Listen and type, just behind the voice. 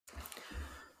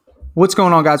What's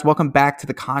going on, guys? Welcome back to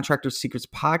the Contractor Secrets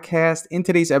Podcast. In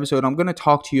today's episode, I'm going to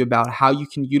talk to you about how you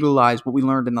can utilize what we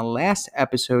learned in the last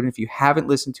episode. And if you haven't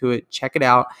listened to it, check it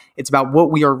out. It's about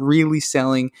what we are really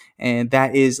selling, and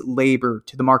that is labor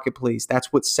to the marketplace.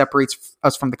 That's what separates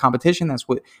us from the competition. That's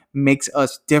what makes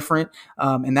us different.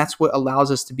 And that's what allows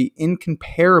us to be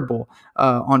incomparable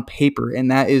on paper.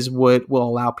 And that is what will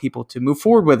allow people to move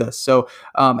forward with us.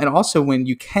 And also, when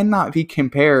you cannot be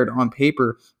compared on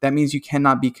paper, that means you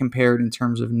cannot be compared in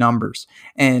terms of numbers.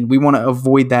 And we want to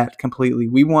avoid that completely.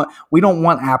 We don't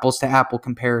want apples to apple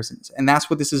comparisons. And that's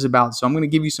what this is about. So I'm going to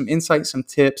give you some insights, some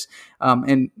tips,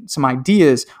 and some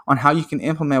ideas on how you can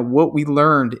implement what we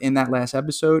learned in that last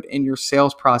episode in your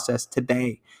sales process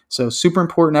today. So super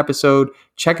important episode.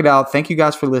 Check it out. Thank you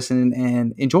guys for listening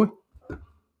and enjoy.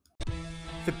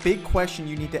 The big question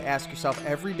you need to ask yourself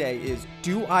every day is,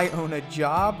 do I own a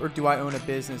job or do I own a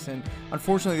business? And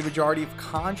unfortunately, the majority of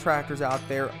contractors out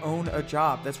there own a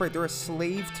job. That's right, they're a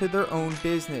slave to their own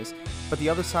business. But the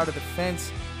other side of the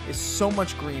fence is so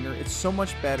much greener, it's so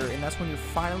much better, and that's when you're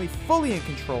finally fully in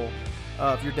control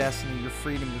of your destiny, your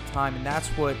freedom, your time. And that's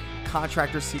what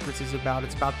Contractor Secrets is about.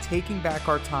 It's about taking back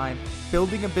our time,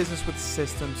 building a business with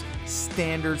systems,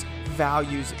 standards,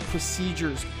 values,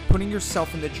 procedures, putting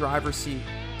yourself in the driver's seat.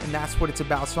 And that's what it's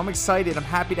about. So I'm excited. I'm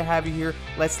happy to have you here.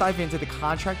 Let's dive into the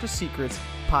Contractor Secrets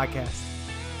Podcast.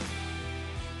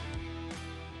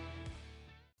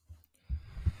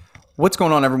 What's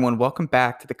going on, everyone? Welcome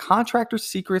back to the Contractor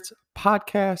Secrets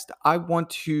Podcast. I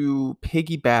want to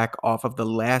piggyback off of the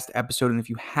last episode. And if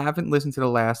you haven't listened to the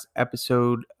last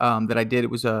episode that I did,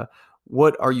 it was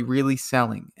what are you really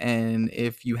selling? And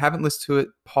if you haven't listened to it,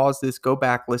 pause this, go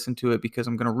back, listen to it, because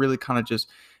I'm going to really kind of just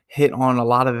hit on a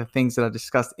lot of the things that I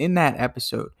discussed in that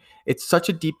episode. It's such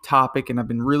a deep topic, and I've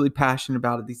been really passionate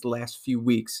about it these last few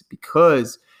weeks,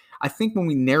 because I think when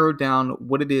we narrow down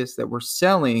what it is that we're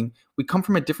selling, we come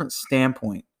from a different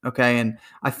standpoint, okay? And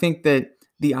I think that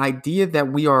the idea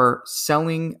that we are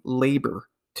selling labor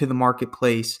to the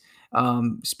marketplace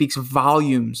speaks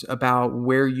volumes about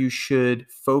where you should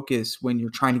focus when you're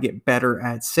trying to get better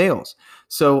at sales.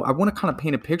 So I want to kind of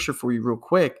paint a picture for you real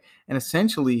quick. And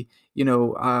essentially,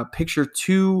 picture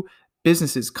two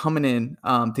businesses coming in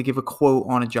to give a quote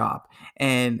on a job.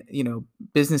 And,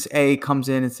 business A comes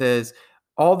in and says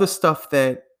all the stuff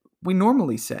that we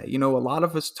normally say. A lot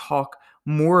of us talk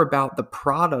more about the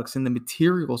products and the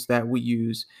materials that we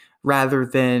use rather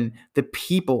than the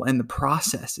people and the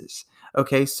processes.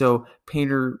 Okay, so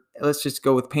let's just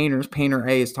go with painters. Painter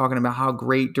A is talking about how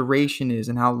great duration is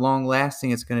and how long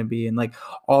lasting it's going to be, and like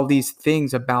all these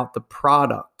things about the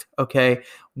product. Okay,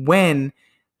 when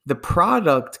the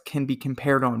product can be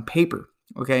compared on paper.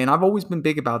 Okay, and I've always been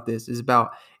big about this, is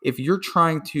about if you're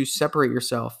trying to separate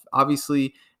yourself,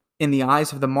 obviously in the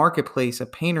eyes of the marketplace, a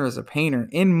painter is a painter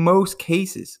in most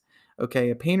cases. Okay,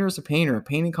 a painter is a painter. A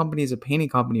painting company is a painting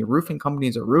company. A roofing company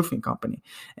is a roofing company.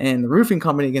 And the roofing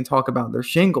company can talk about their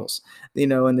shingles,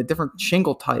 and the different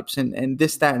shingle types and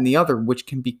this, that, and the other, which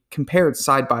can be compared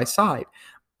side by side.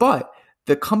 But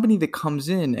the company that comes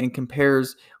in and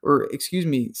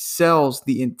sells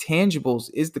the intangibles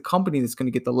is the company that's going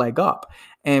to get the leg up.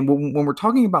 And when we're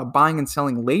talking about buying and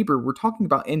selling labor, we're talking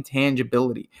about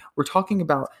intangibility. We're talking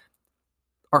about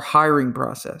our hiring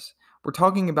process. We're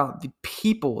talking about the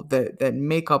people that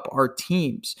make up our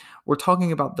teams. We're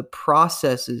talking about the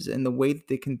processes and the way that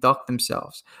they conduct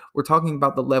themselves. We're talking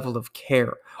about the level of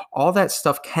care. All that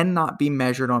stuff cannot be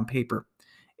measured on paper.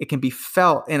 It can be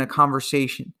felt in a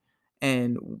conversation.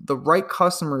 And the right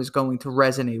customer is going to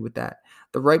resonate with that.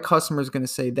 The right customer is going to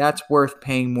say that's worth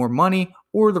paying more money,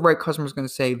 or the right customer is going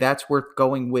to say that's worth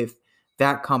going with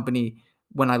that company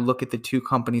when I look at the two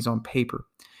companies on paper.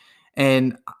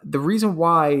 And the reason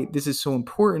why this is so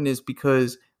important is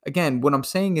because, again, what I'm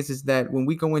saying is that when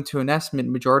we go into an estimate,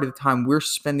 majority of the time, we're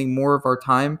spending more of our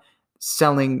time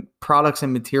selling products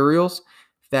and materials.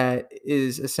 That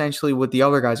is essentially what the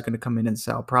other guys are going to come in and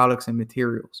sell, products and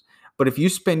materials. But if you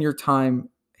spend your time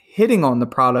hitting on the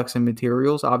products and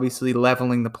materials, obviously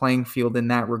leveling the playing field in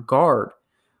that regard,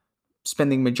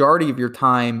 spending majority of your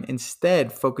time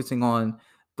instead focusing on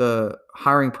the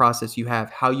hiring process you have,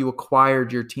 how you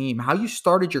acquired your team, how you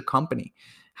started your company,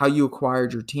 how you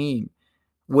acquired your team,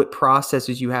 what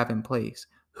processes you have in place,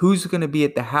 who's going to be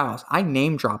at the house. I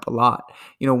name drop a lot.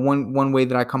 One way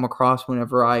that I come across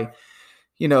whenever I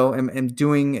am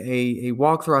doing a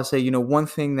walkthrough, I say, one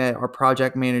thing that our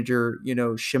project manager,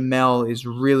 Shamel, is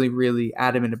really, really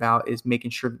adamant about is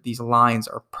making sure that these lines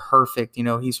are perfect.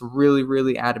 He's really,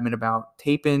 really adamant about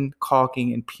taping,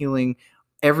 caulking, and peeling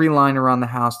every line around the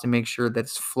house to make sure that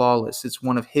it's flawless. It's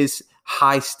one of his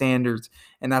high standards.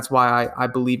 And that's why I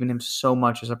believe in him so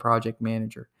much as a project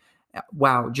manager.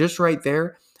 Wow, just right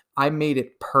there, I made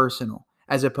it personal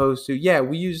as opposed to, yeah,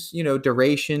 we use,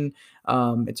 duration.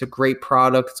 It's a great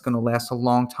product. It's going to last a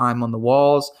long time on the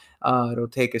walls. It'll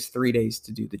take us 3 days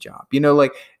to do the job, and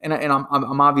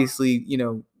I'm obviously,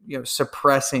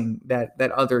 suppressing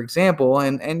that other example.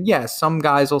 And yeah, some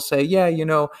guys will say, yeah,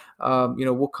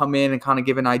 we'll come in and kind of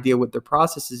give an idea what their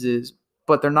processes is,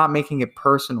 but they're not making it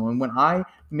personal. And when I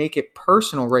make it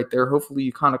personal right there, hopefully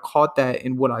you kind of caught that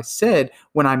in what I said.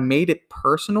 When I made it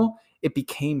personal, it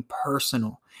became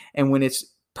personal. And when it's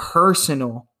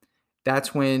personal,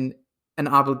 that's when an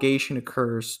obligation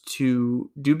occurs to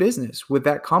do business with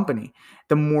that company.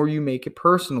 The more you make it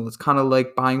personal, it's kind of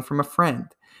like buying from a friend.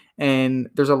 And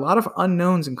there's a lot of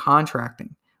unknowns in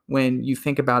contracting when you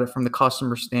think about it from the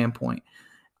customer standpoint.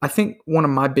 I think one of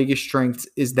my biggest strengths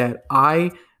is that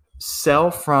I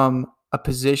sell from a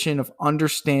position of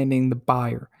understanding the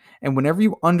buyer. And whenever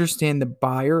you understand the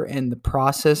buyer and the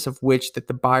process of which that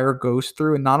the buyer goes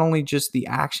through, and not only just the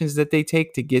actions that they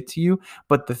take to get to you,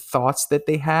 but the thoughts that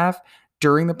they have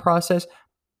during the process,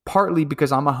 partly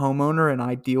because I'm a homeowner and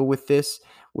I deal with this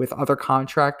with other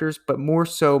contractors, but more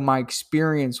so my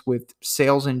experience with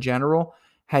sales in general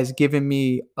has given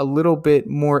me a little bit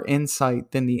more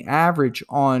insight than the average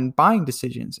on buying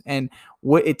decisions and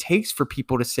what it takes for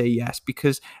people to say yes,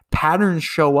 because patterns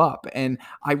show up and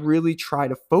I really try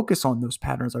to focus on those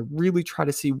patterns. I really try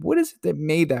to see what is it that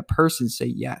made that person say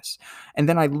yes. And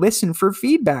then I listen for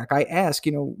feedback. I ask,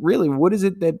 really, what is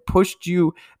it that pushed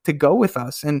you to go with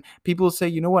us? And people say,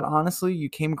 you know what, honestly, you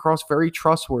came across very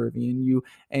trustworthy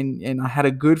and I had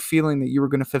a good feeling that you were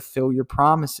going to fulfill your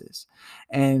promises.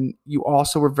 And you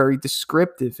also were very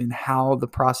descriptive in how the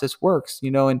process works,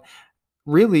 and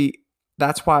really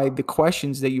that's why the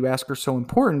questions that you ask are so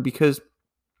important, because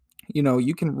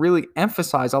you can really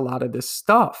emphasize a lot of this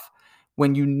stuff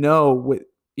when what,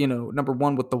 number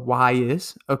one, what the why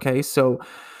is. Okay, so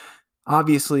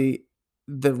obviously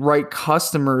the right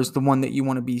customer is the one that you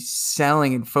want to be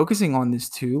selling and focusing on this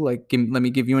to. Like, let me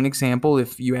give you an example.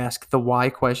 If you ask the why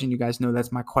question, you guys know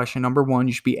that's my question number one.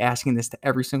 You should be asking this to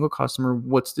every single customer.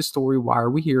 What's the story? Why are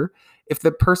we here? If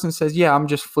the person says, yeah, I'm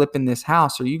just flipping this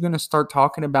house, are you going to start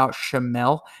talking about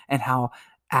Shamel and how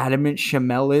adamant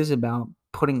Shamel is about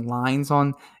putting lines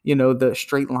on, the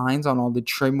straight lines on all the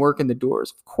trim work and the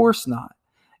doors? Of course not.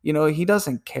 He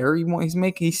doesn't care.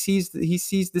 He sees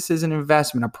this as an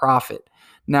investment, a profit.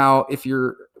 Now, if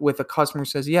you're with a customer who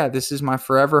says, yeah, this is my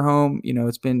forever home,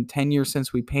 it's been 10 years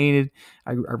since we painted,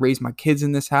 I raised my kids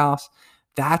in this house,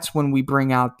 that's when we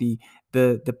bring out the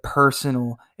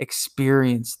personal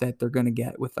experience that they're going to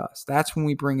get with us. That's when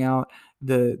we bring out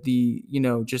the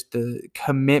just the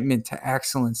commitment to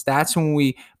excellence. That's when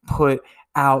we put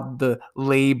out the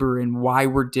labor and why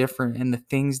we're different and the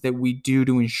things that we do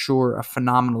to ensure a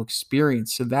phenomenal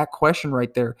experience. So that question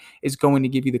right there is going to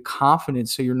give you the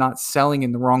confidence so you're not selling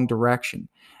in the wrong direction.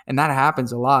 And that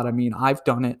happens a lot. I mean, I've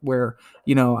done it where,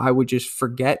 I would just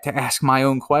forget to ask my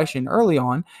own question early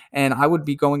on, and I would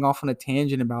be going off on a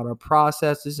tangent about our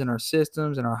processes and our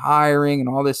systems and our hiring and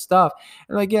all this stuff.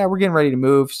 They're like, yeah, we're getting ready to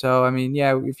move. So, I mean,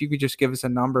 yeah, if you could just give us a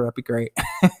number, that'd be great.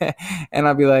 And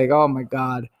I'd be like, oh my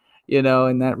God,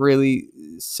 and that really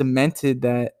cemented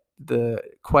that the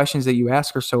questions that you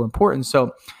ask are so important.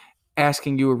 So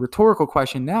asking you a rhetorical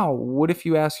question now, what if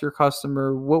you ask your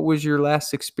customer, what was your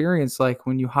last experience like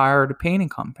when you hired a painting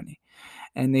company?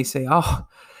 And they say, oh,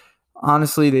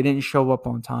 honestly, they didn't show up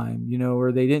on time,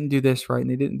 or they didn't do this right and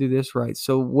they didn't do this right.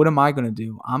 So what am I going to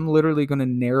do? I'm literally going to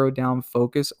narrow down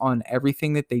focus on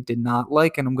everything that they did not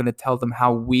like. And I'm going to tell them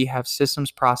how we have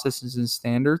systems, processes, and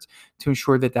standards to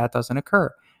ensure that that doesn't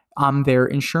occur. I'm their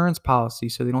insurance policy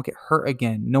so they don't get hurt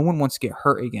again. No one wants to get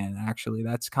hurt again, actually.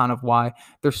 That's kind of why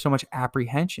there's so much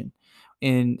apprehension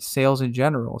in sales in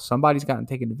general. Somebody's gotten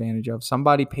taken advantage of.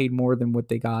 Somebody paid more than what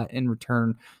they got in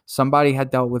return. Somebody had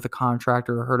dealt with a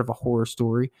contractor or heard of a horror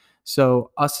story.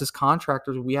 So us as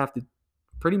contractors, we have to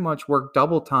pretty much work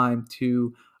double time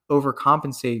to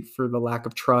overcompensate for the lack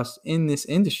of trust in this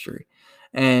industry.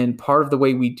 And part of the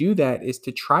way we do that is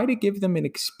to try to give them an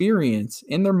experience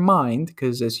in their mind,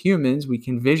 because as humans, we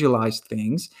can visualize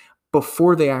things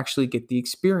before they actually get the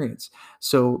experience.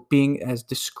 So being as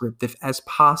descriptive as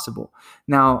possible.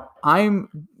 Now, I'm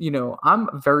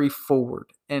very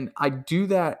forward, and I do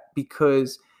that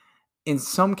because in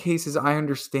some cases I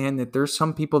understand that there's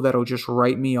some people that'll just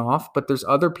write me off, but there's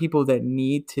other people that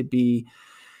need to be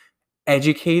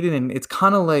educated. And it's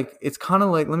kind of like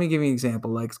let me give you an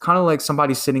example. Like, it's kind of like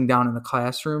somebody sitting down in a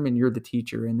classroom and you're the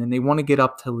teacher, and then they want to get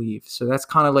up to leave. So that's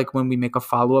kind of like when we make a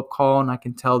follow-up call and I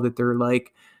can tell that they're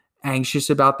like anxious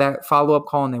about that follow-up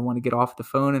call and they want to get off the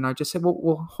phone. And I just said,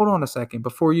 well, hold on a second.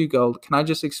 Before you go, can I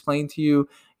just explain to you,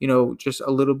 just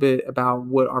a little bit about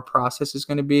what our process is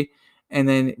going to be? And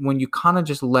then when you kind of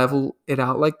just level it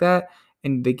out like that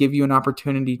and they give you an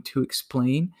opportunity to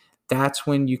explain, that's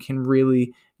when you can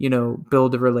really,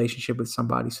 build a relationship with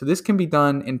somebody. So this can be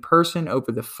done in person,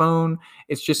 over the phone.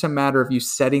 It's just a matter of you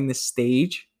setting the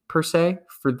stage per se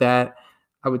for that,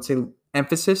 I would say,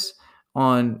 emphasis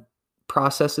on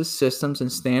processes, systems,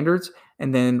 and standards,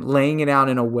 and then laying it out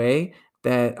in a way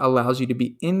that allows you to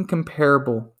be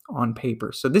incomparable on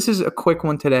paper. So this is a quick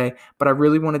one today, but I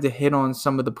really wanted to hit on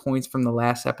some of the points from the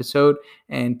last episode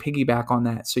and piggyback on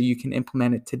that so you can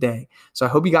implement it today. So I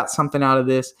hope you got something out of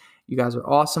this. You guys are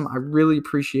awesome. I really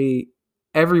appreciate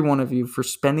every one of you for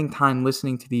spending time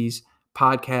listening to these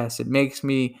podcasts. It makes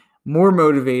me more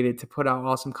motivated to put out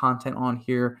awesome content on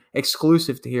here,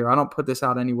 exclusive to here. I don't put this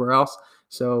out anywhere else.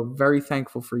 So very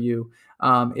thankful for you.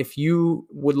 If you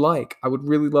would like, I would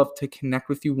really love to connect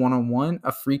with you one-on-one,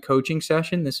 a free coaching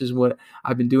session. This is what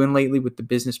I've been doing lately with the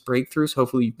business breakthroughs.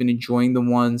 Hopefully you've been enjoying the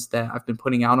ones that I've been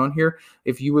putting out on here.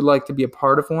 If you would like to be a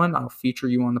part of one, I'll feature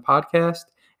you on the podcast.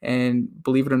 And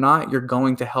believe it or not, you're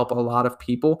going to help a lot of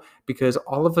people because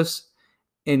all of us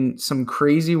in some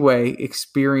crazy way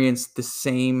experience the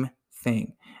same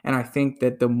thing. And I think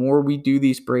that the more we do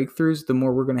these breakthroughs, the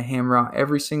more we're going to hammer out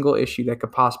every single issue that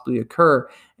could possibly occur.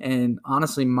 And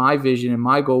honestly, my vision and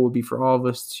my goal would be for all of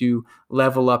us to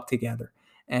level up together.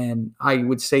 And I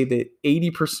would say that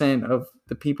 80% of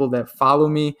the people that follow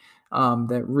me,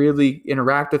 that really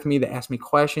interact with me, that ask me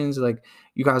questions, like,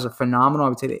 you guys are phenomenal. I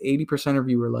would say that 80% of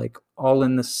you are like all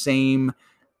in the same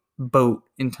boat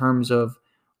in terms of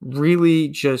really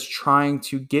just trying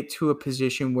to get to a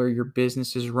position where your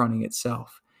business is running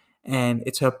itself. And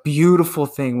it's a beautiful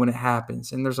thing when it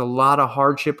happens. And there's a lot of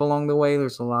hardship along the way.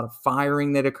 There's a lot of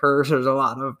firing that occurs. There's a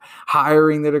lot of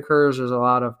hiring that occurs. There's a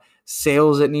lot of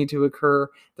sales that need to occur.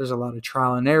 There's a lot of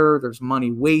trial and error. There's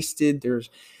money wasted.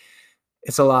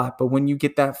 It's a lot. But when you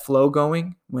get that flow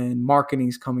going, when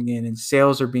marketing's coming in and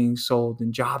sales are being sold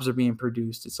and jobs are being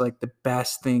produced, it's like the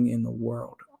best thing in the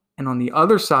world. And on the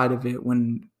other side of it,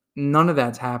 when none of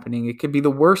that's happening, it could be the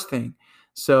worst thing.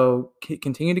 So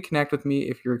continue to connect with me.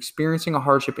 If you're experiencing a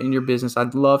hardship in your business,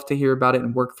 I'd love to hear about it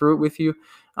and work through it with you.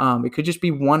 It could just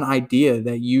be one idea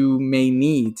that you may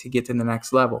need to get to the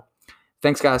next level.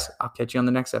 Thanks, guys. I'll catch you on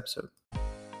the next episode.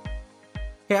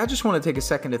 Hey, I just want to take a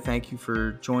second to thank you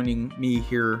for joining me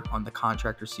here on the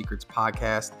Contractor Secrets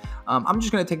podcast. I'm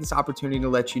just going to take this opportunity to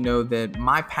let you know that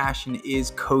my passion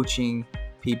is coaching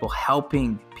people,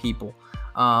 helping people.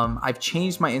 I've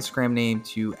changed my Instagram name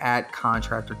to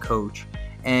 @ContractorCoach,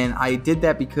 and I did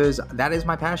that because that is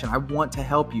my passion. I want to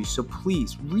help you. So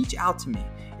please reach out to me.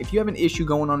 If you have an issue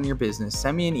going on in your business,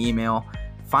 send me an email.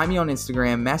 Find me on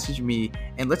Instagram, message me,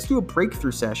 and let's do a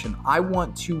breakthrough session. I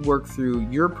want to work through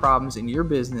your problems in your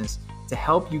business to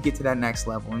help you get to that next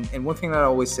level. And one thing that I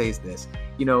always say is this,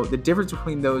 the difference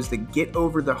between those that get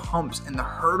over the humps and the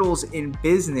hurdles in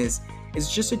business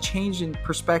is just a change in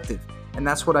perspective. And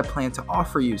that's what I plan to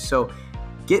offer you. So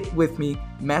get with me,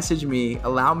 message me,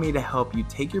 allow me to help you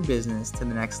take your business to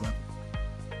the next level.